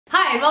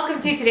Hi, and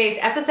welcome to today's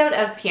episode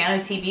of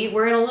Piano TV.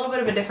 We're in a little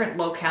bit of a different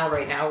locale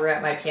right now. We're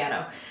at my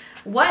piano.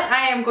 What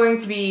I am going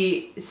to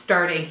be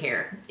starting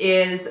here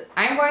is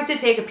I'm going to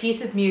take a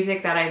piece of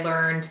music that I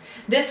learned.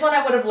 This one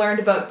I would have learned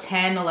about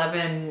 10,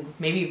 11,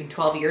 maybe even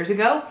 12 years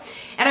ago.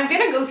 And I'm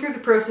going to go through the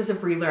process of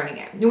relearning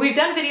it. We've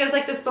done videos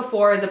like this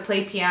before, the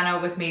play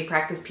piano with me,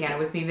 practice piano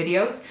with me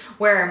videos,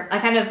 where I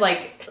kind of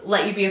like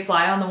let you be a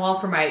fly on the wall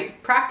for my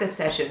practice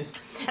sessions.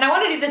 And I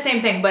want to do the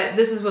same thing, but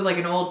this is with like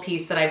an old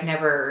piece that I've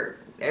never,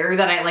 or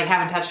that I like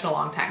haven't touched in a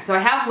long time. So I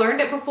have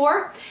learned it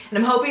before, and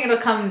I'm hoping it'll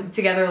come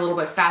together a little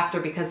bit faster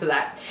because of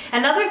that.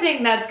 Another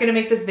thing that's gonna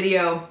make this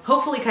video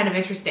hopefully kind of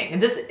interesting,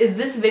 and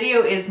this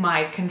video is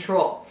my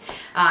control.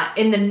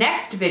 In the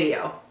next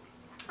video,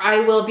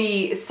 I will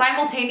be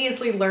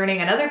simultaneously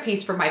learning another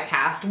piece from my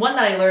past, one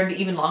that I learned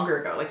even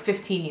longer ago, like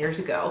 15 years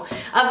ago,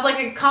 of like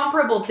a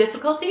comparable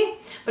difficulty,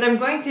 but I'm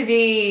going to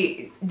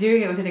be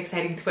doing it with an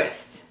exciting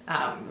twist.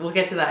 We'll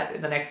get to that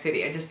in the next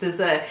video, just as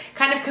a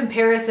kind of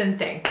comparison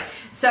thing.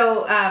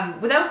 So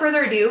without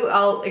further ado,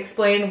 I'll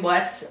explain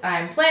what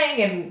I'm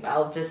playing and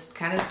I'll just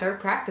kind of start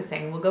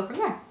practicing and we'll go from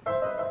there.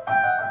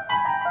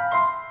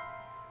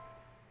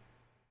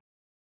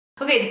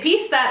 Okay, the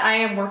piece that I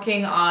am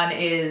working on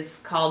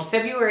is called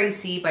February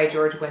C by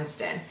George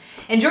Winston.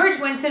 And George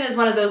Winston is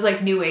one of those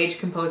like new age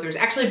composers.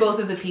 Actually, both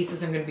of the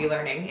pieces I'm going to be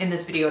learning in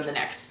this video and the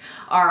next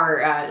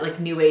are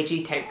like new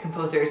agey type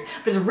composers.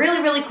 But it's a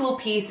really, really cool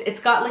piece. It's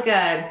got like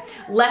a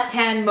left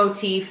hand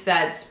motif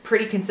that's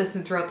pretty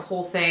consistent throughout the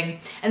whole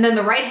thing. And then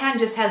the right hand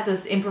just has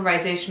this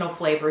improvisational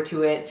flavor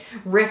to it,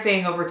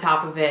 riffing over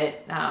top of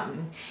it.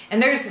 And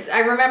I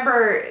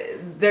remember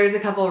there's a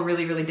couple of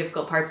really, really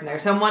difficult parts in there.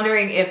 So I'm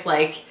wondering if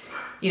like,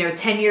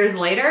 10 years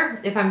later,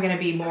 if I'm gonna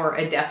be more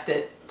adept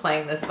at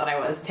playing this than I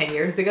was 10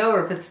 years ago,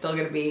 or if it's still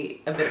gonna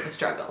be a bit of a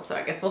struggle. So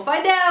I guess we'll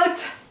find out.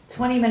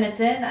 20 minutes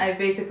in, I've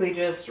basically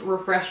just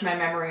refreshed my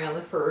memory on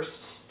the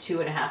first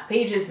 2.5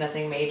 pages,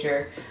 nothing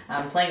major.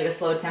 Playing at a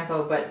slow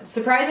tempo, but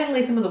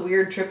surprisingly some of the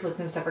weird triplets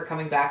and stuff are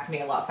coming back to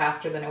me a lot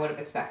faster than I would have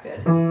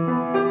expected.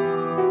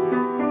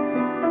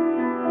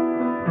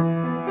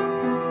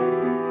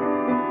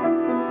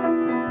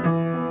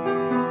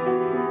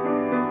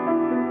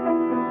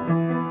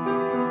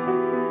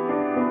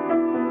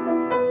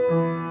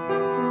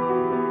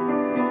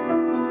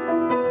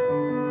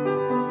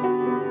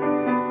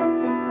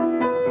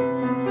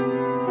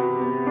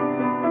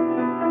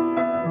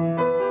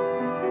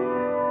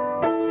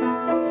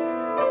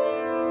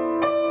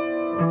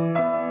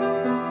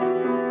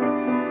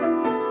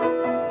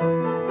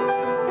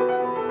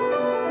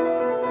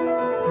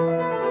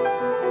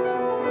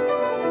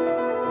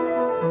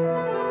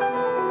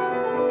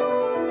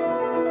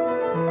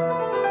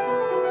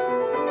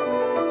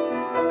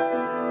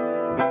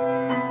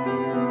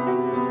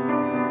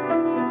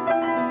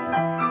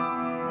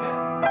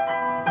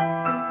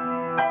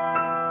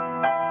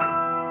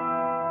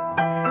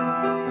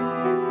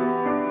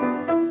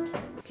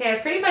 Okay,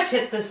 I pretty much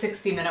hit the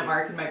 60-minute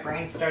mark and my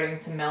brain's starting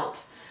to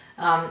melt.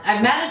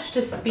 I've managed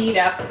to speed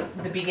up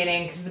the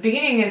beginning because the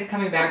beginning is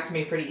coming back to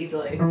me pretty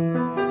easily.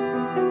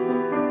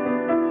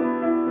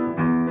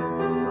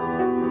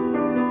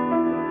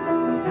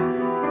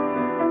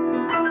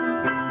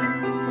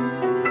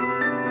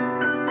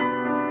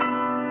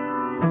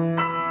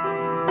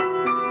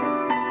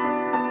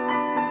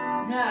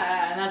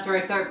 Where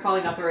I start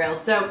falling off the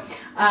rails. So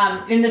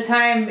in the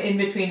time in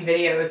between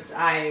videos,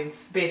 I've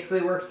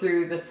basically worked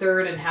through the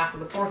third and half of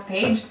the fourth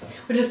page,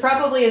 which is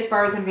probably as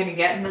far as I'm going to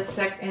get in this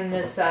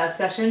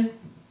session.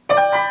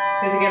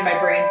 Because again, my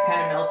brain's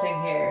kind of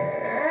melting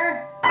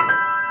here.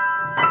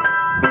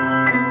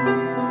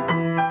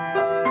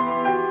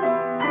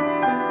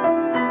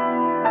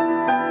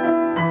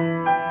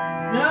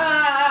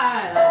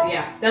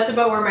 Yeah, that's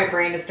about where my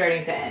brain is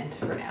starting to end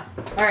for now.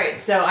 All right,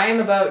 so I am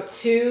about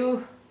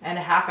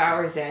 2.5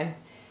 hours in,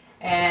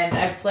 and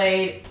I've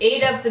played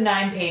 8 of the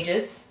 9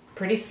 pages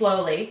pretty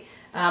slowly,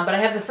 but I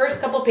have the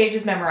first couple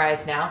pages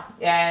memorized now,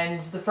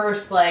 and the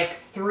first like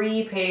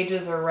 3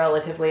 pages are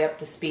relatively up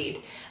to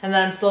speed, and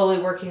then I'm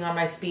slowly working on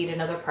my speed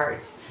in other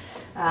parts.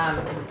 This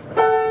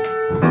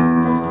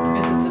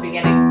is the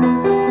beginning.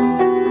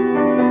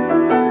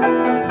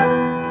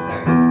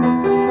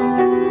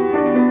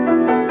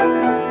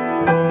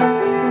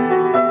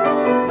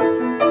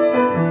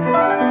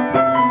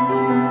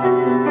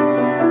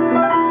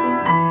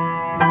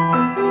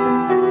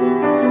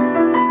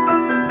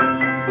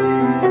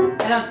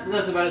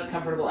 That's about as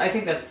comfortable. I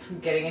think that's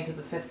getting into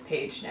the 5th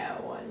page now.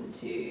 1,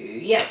 2,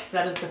 yes,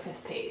 that is the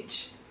 5th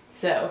page.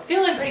 So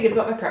feeling pretty good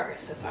about my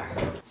progress so far.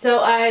 So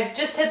I've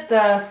just hit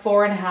the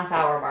 4.5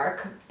 hour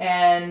mark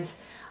and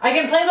I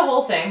can play the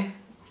whole thing.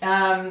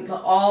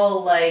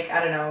 All like,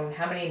 I don't know,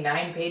 how many,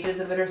 9 pages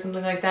of it or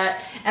something like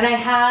that. And I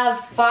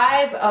have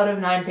 5 out of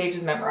 9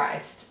 pages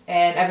memorized.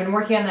 And I've been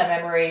working on that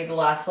memory the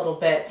last little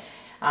bit.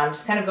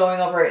 Just kind of going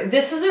over it.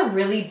 This is a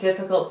really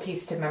difficult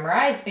piece to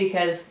memorize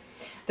because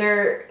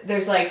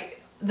there's like,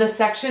 the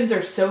sections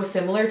are so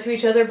similar to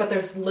each other, but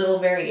there's little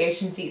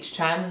variations each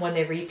time when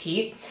they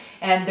repeat.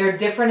 And they're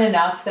different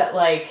enough that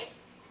like,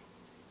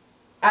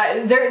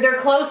 they're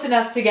close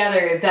enough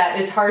together that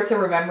it's hard to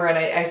remember, and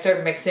I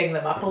start mixing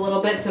them up a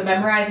little bit, so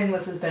memorizing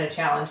this has been a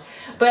challenge.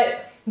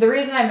 But the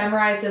reason I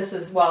memorize this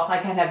is, well, I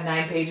can't have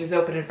 9 pages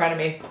open in front of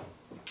me.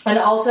 And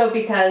also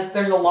because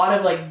there's a lot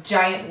of like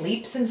giant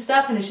leaps and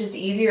stuff, and it's just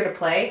easier to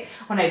play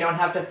when I don't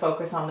have to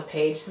focus on the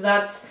page. So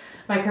that's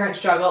my current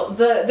struggle.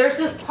 There's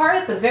this part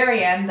at the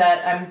very end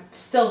that I'm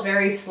still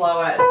very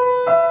slow at.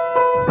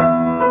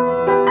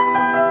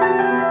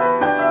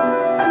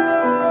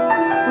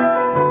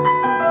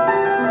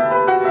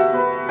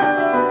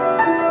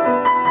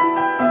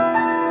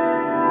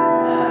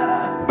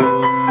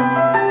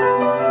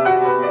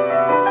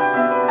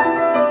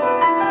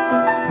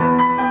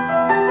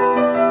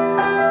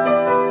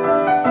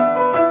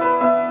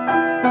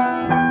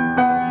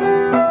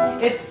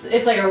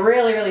 It's like a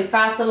really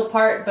fast little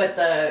part, but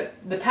the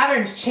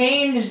patterns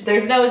change.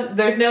 There's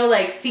no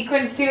like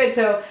sequence to it,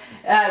 so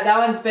that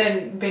one's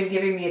been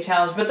giving me a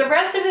challenge. But the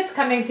rest of it's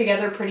coming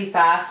together pretty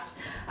fast.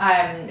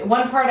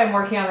 One part I'm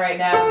working on right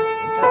now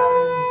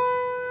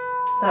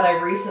that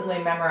I recently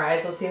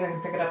memorized. Let's see if I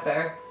can pick it up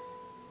there.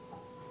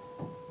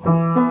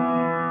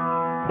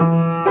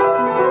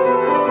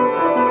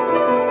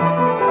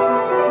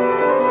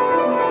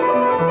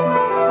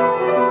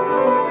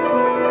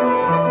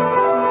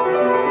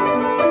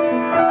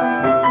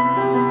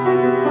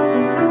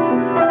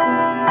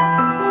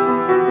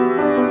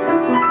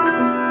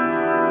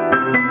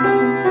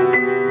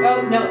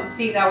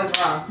 See, that was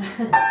wrong.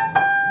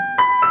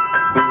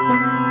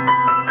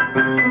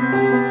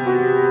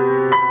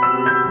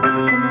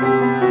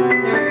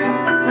 There we go.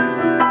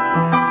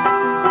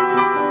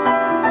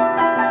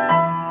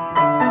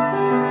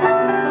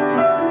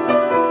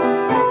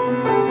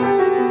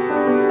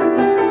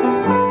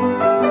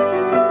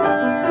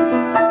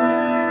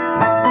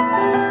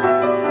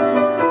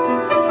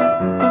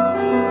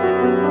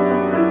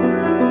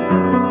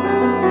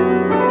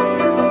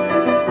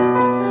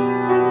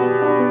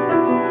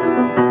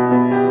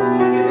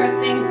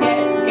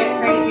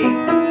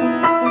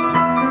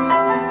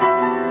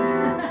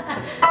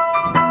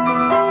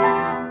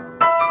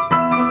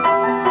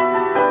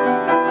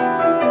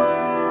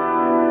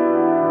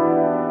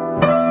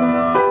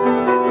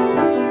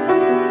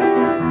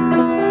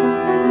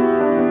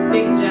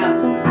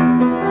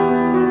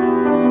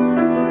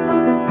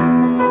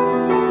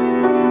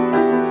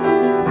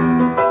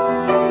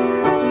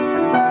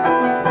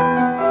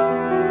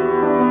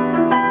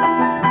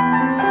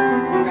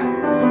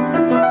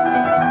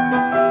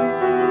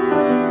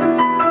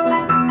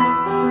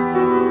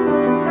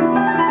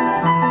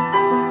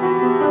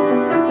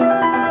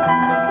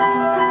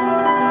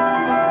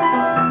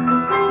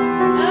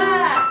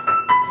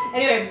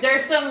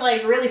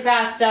 Like really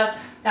fast stuff,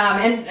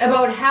 and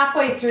about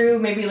halfway through,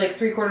 maybe like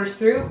 3/4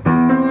 through,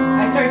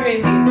 I start doing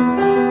these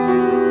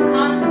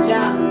constant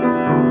jumps,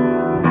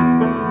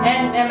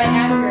 and my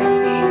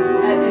accuracy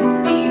and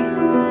speed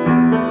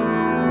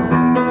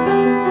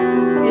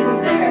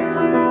isn't there.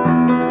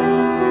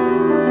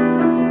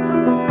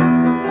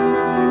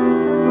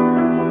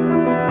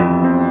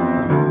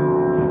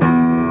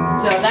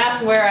 So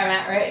that's where I'm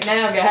at right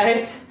now,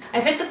 guys.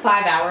 I've hit the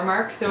 5-hour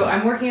mark, so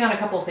I'm working on a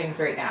couple things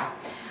right now.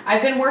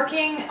 I've been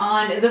working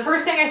on, the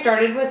first thing I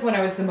started with when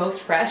I was the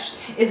most fresh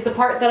is the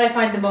part that I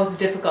find the most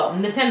difficult.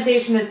 And the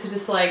temptation is to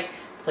just like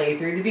play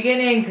through the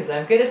beginning because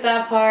I'm good at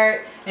that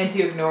part, and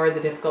to ignore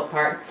the difficult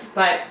part.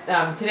 But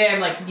today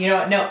I'm like, you know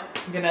what, no,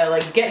 I'm gonna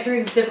like get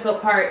through this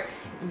difficult part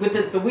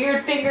with the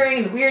weird fingering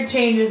and the weird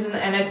changes,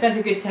 and I spent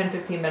a good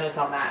 10-15 minutes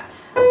on that.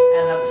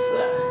 And that's...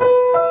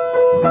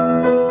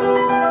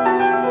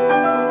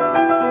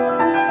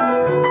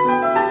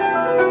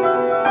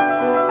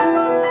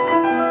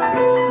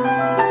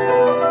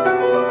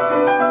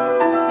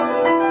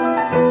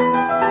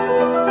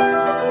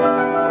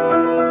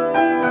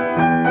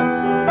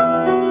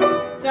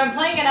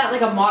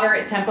 like a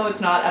moderate tempo.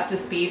 It's not up to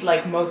speed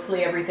like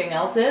mostly everything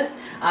else is,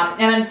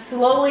 and I'm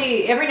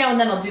slowly, every now and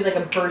then I'll do like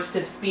a burst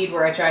of speed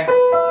where I try.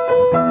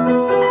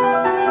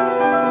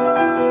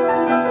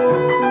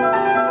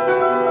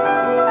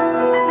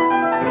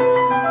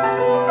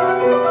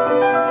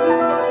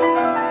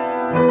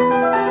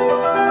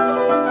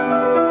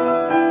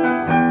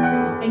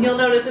 And you'll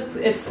notice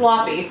it's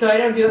sloppy, so I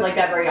don't do it like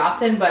that very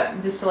often,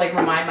 but just to like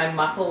remind my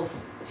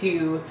muscles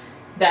to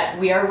that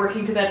we are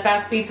working to that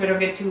fast speed, so I don't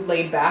get too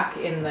laid back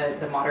in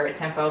the moderate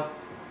tempo.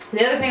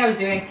 The other thing I was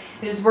doing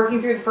is just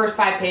working through the first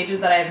 5 pages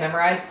that I have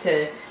memorized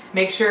to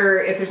make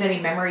sure if there's any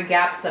memory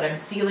gaps that I'm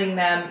sealing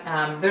them.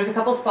 There's a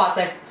couple spots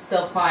I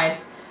still find.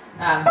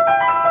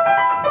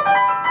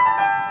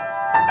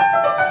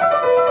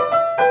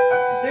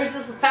 There's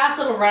this fast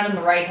little run in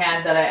the right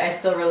hand that I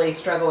still really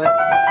struggle with.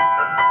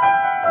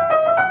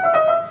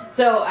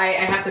 So I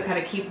have to kind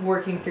of keep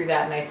working through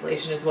that in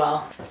isolation as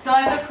well. So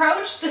I've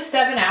approached the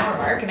 7-hour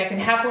mark, and I can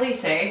happily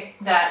say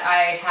that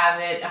I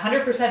have it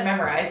 100%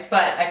 memorized,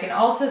 but I can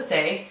also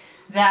say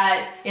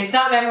that it's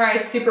not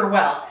memorized super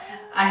well.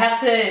 I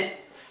have to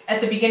at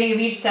the beginning of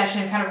each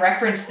session kind of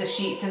reference the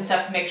sheets and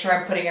stuff to make sure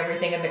I'm putting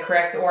everything in the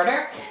correct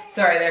order.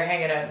 Sorry, they're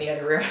hanging out in the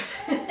other room.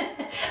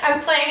 I'm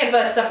playing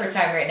about supper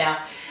time right now.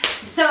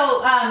 So,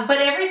 but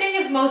everything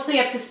is mostly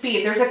up to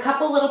speed. There's a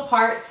couple little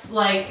parts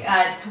like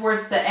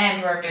towards the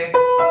end where I'm doing.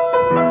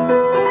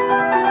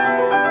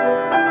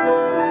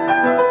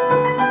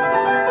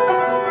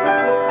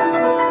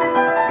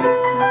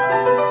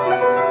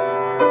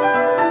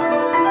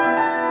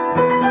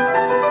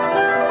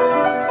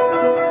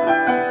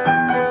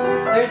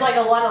 There's like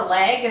a lot of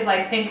lag as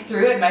I think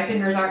through it. My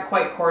fingers aren't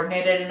quite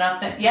coordinated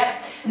enough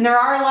yet. And there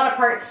are a lot of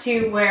parts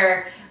too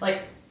where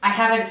like I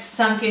haven't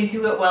sunk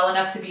into it well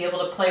enough to be able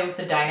to play with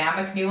the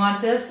dynamic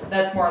nuances.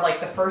 That's more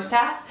like the first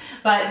half.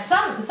 But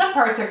some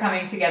parts are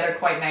coming together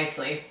quite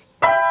nicely.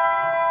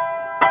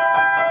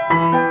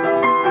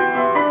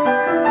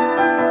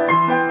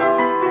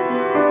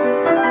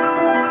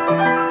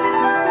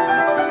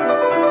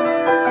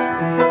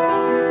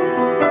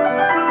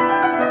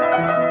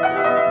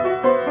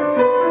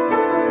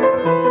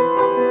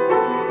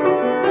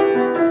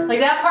 Like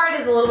that part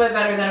is a little bit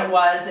better than it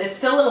was. It's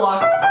still a little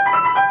awkward.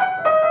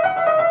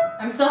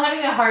 I'm still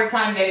having a hard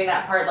time getting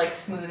that part like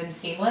smooth and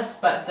seamless,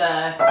 but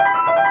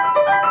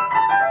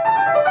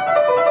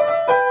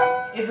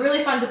it's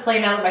really fun to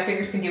play now that my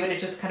fingers can do it. It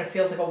just kind of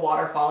feels like a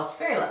waterfall. It's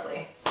very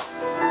lovely.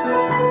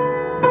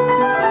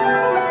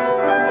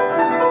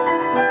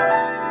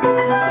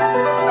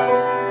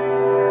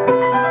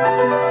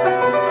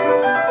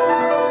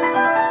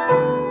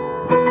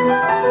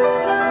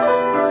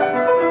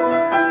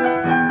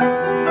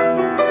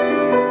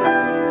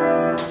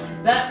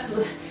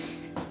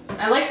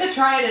 I like to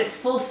try it at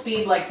full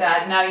speed like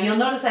that. Now you'll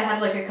notice I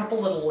had like a couple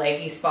little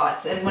laggy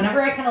spots, and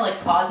whenever I kind of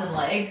like pause and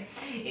lag,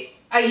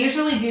 I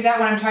usually do that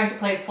when I'm trying to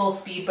play at full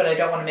speed, but I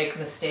don't want to make a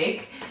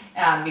mistake,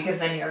 because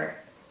then you're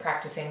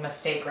practicing a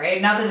mistake, right?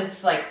 Not that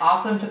it's like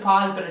awesome to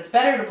pause, but it's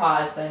better to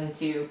pause than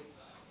to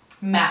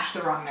mash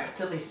the wrong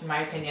notes, at least in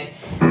my opinion.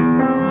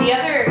 The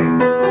other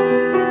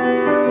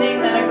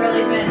thing that I've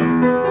really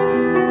been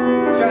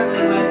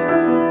struggling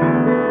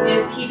with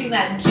is keeping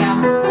that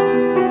jump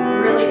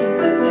really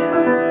consistent.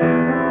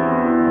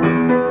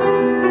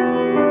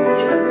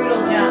 It's a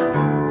brutal jump,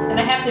 and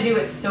I have to do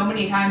it so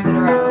many times in a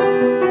row.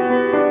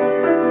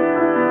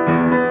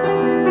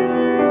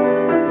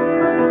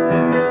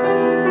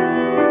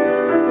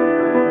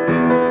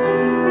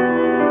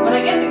 When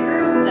I get in the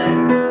groove with it,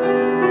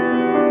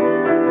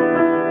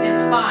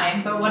 it's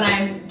fine, but when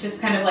I'm just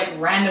kind of like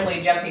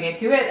randomly jumping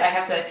into it, I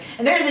have to,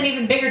 and there's an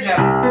even bigger jump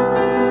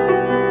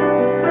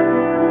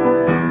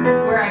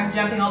where I'm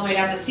jumping all the way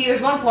down to C.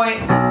 There's one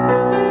point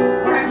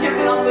where I'm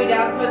jumping all the way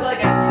down, so it's like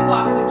a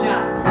 2-octave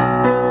jump,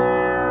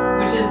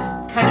 which is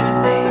kind of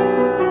insane.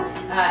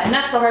 And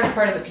that's the hardest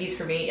part of the piece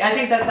for me. I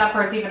think that that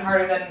part's even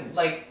harder than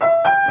like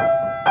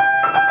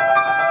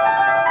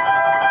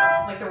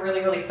the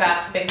really, really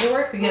fast finger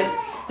work, because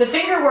the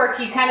finger work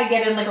you kind of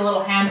get in like a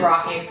little hand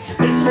rocking,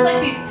 but it's just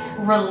like these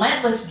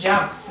relentless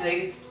jumps.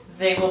 They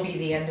will be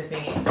the end of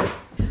me.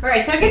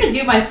 Alright, so I'm going to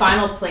do my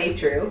final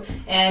playthrough,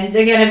 and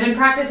again, I've been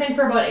practicing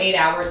for about 8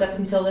 hours up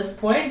until this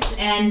point,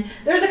 and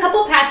there's a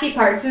couple patchy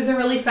parts. There's a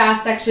really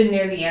fast section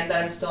near the end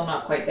that I'm still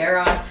not quite there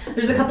on.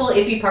 There's a couple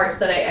iffy parts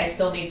that I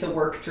still need to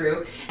work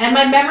through, and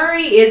my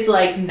memory is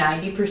like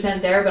 90%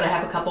 there, but I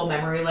have a couple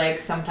memory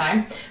lags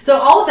sometime. So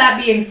all of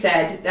that being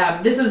said,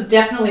 this is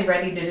definitely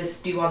ready to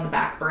just do on the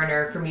back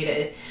burner for me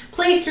to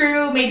play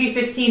through maybe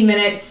 15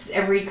 minutes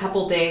every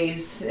couple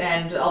days,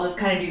 and I'll just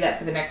kind of do that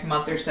for the next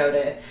month or so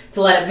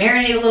to let it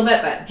marinate a little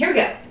bit, but here we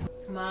go.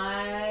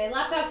 My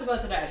laptop's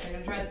about to die, so I'm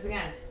going to try this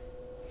again.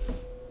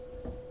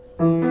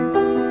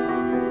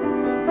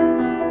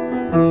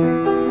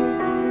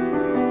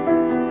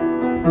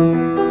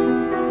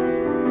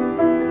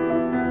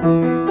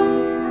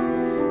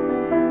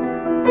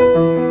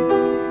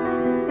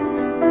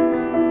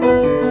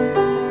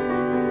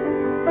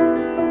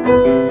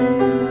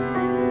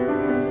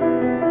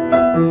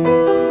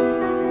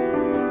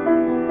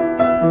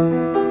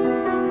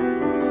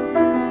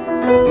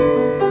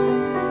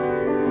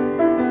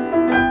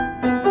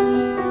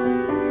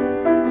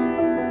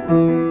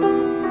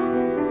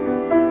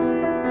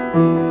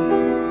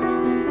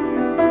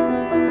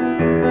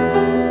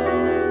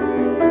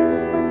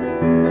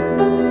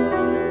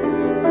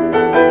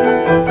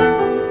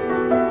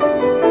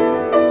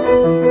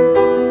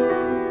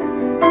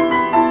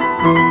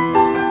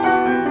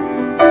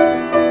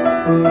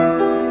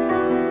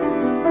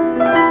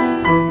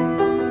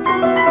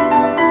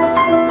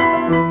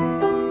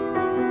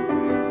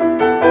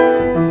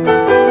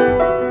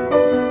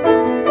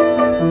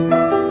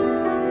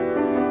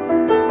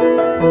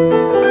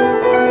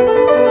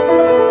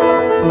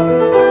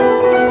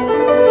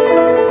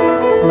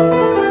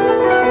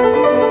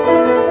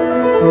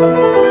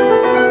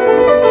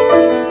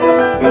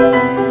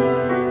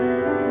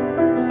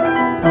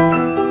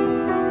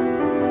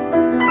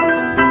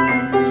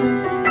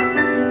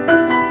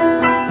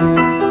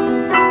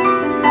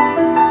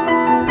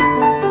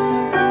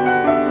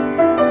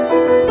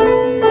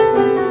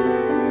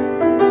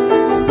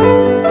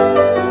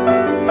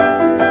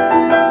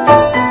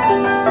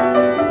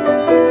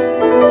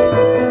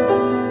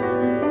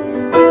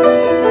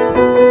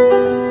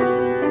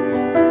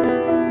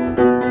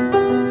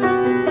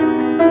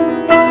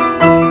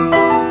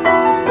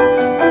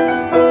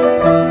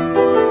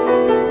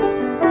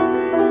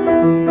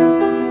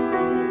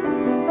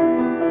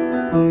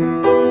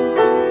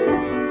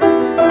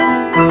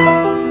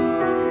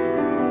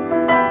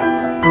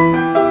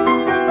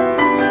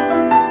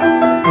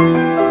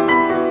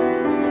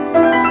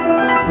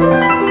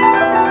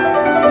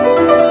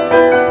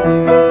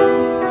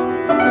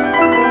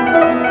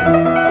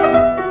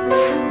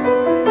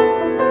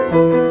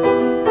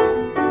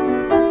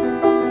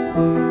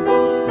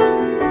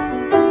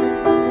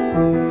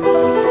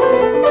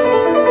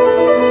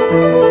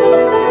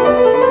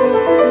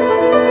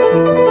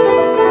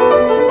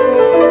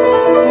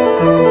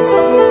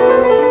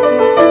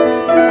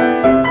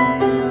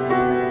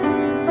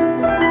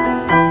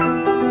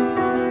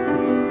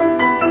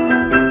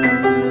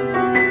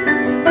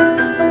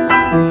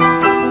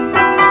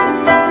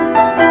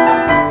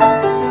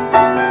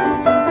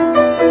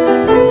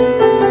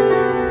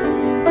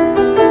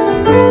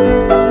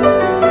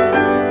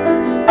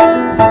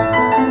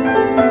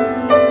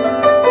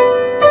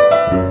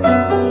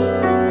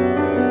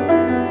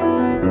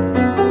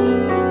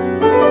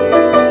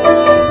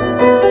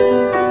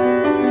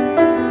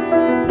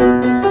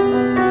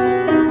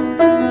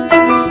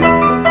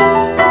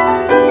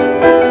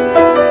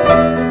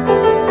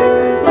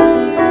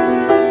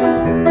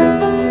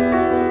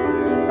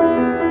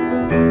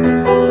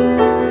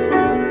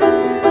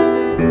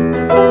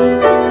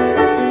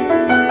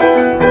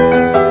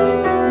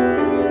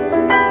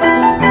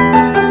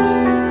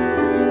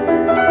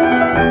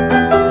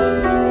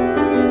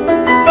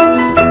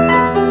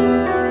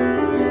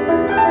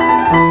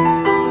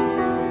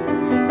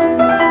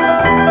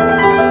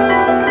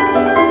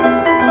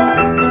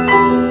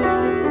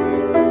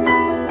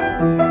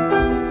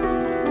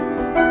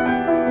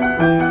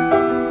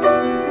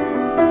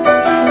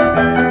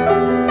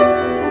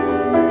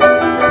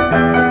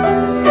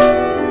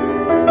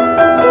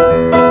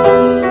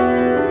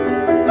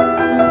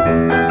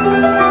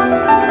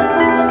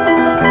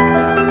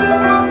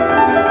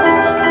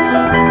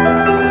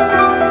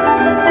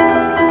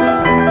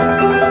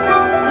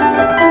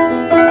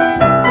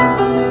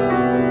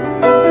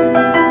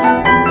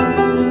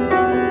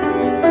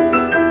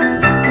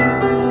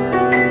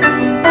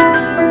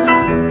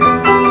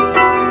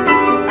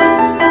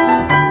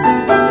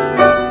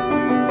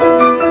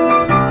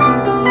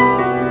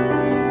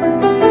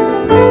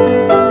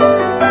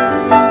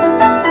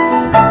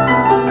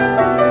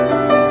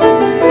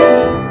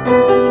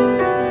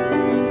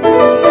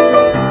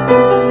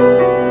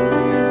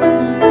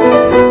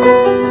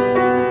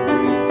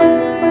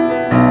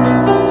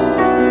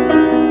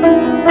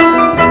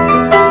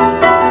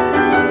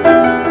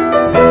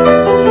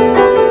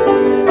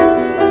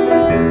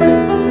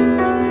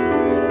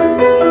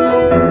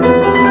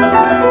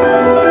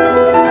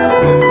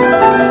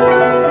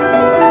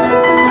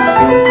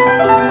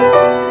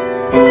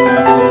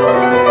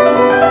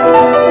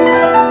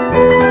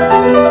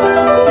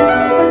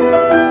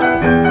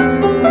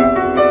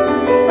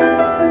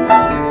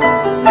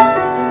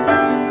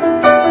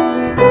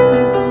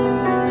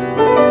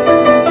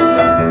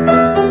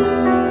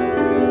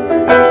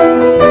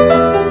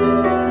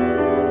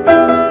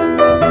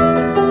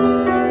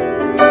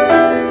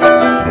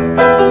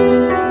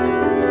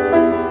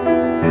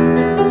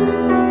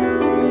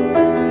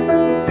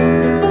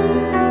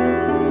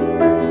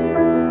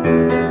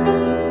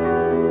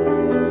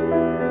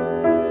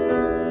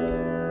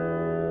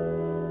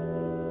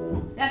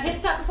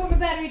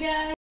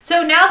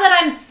 So now that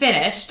I'm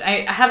finished,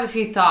 I have a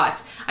few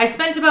thoughts. I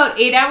spent about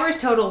 8 hours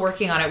total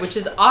working on it, which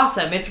is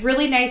awesome. It's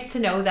really nice to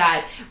know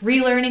that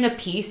relearning a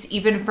piece,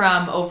 even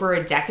from over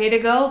a decade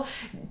ago,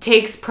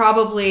 takes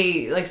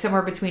probably like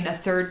somewhere between a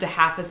third to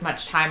half as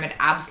much time at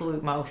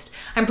absolute most.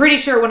 I'm pretty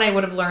sure when I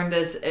would have learned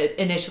this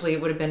initially,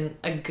 it would have been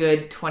a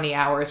good 20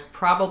 hours,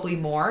 probably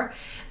more.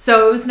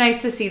 So it was nice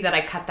to see that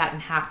I cut that in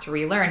half to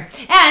relearn.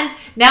 And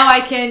now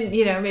I can,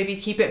 you know, maybe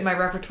keep it in my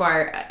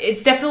repertoire.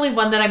 It's definitely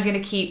one that I'm going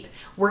to keep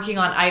working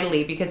on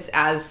idly because,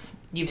 as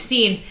you've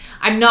seen,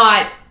 I'm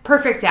not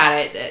perfect at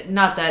it.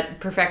 Not that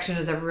perfection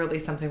is ever really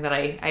something that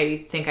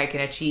I think I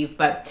can achieve,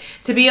 but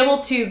to be able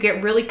to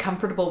get really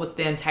comfortable with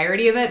the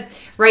entirety of it,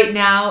 right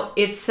now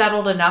it's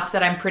settled enough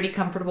that I'm pretty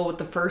comfortable with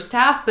the first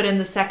half, but in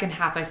the second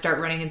half I start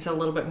running into a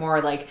little bit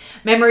more like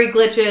memory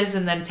glitches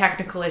and then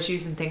technical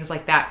issues and things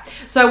like that.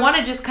 So I want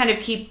to just kind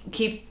of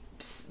keep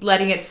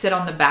letting it sit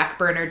on the back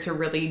burner to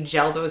really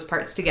gel those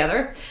parts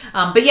together.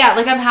 But yeah,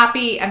 like I'm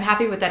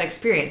happy with that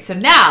experience. So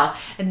now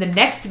in the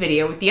next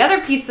video with the other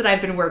piece that I've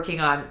been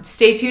working on,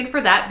 stay tuned for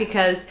that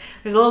because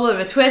there's a little bit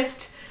of a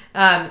twist.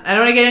 I don't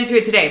want to get into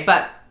it today,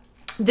 but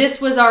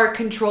this was our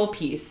control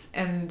piece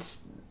and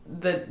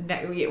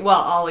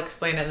I'll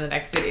explain it in the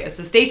next video.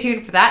 So stay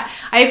tuned for that.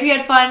 I hope you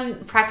had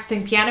fun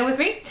practicing piano with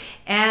me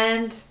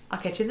and I'll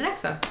catch you in the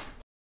next one.